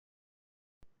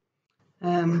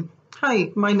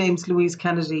Hi, my name's Louise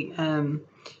Kennedy.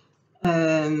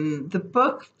 The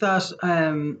book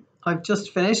that I've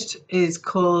just finished is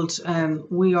called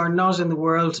We Are Not in the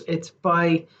World. It's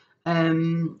by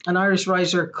an Irish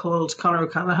writer called Conor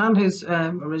who's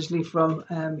originally from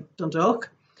Dundalk.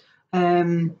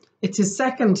 It's his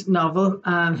second novel.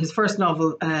 His first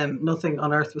novel, Nothing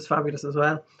on Earth, was fabulous as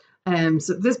well.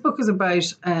 So this book is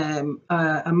about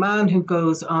a man who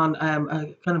goes on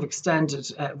a kind of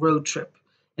extended road trip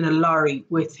in a lorry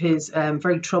with his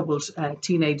very troubled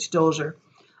teenage daughter.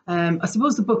 I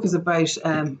suppose the book is about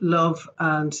love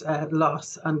and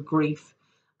loss and grief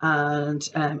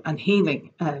and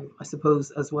healing, I suppose,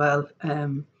 as well.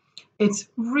 It's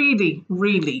really,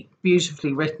 really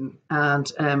beautifully written,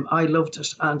 and I loved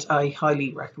it, and I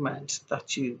highly recommend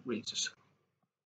that you read it.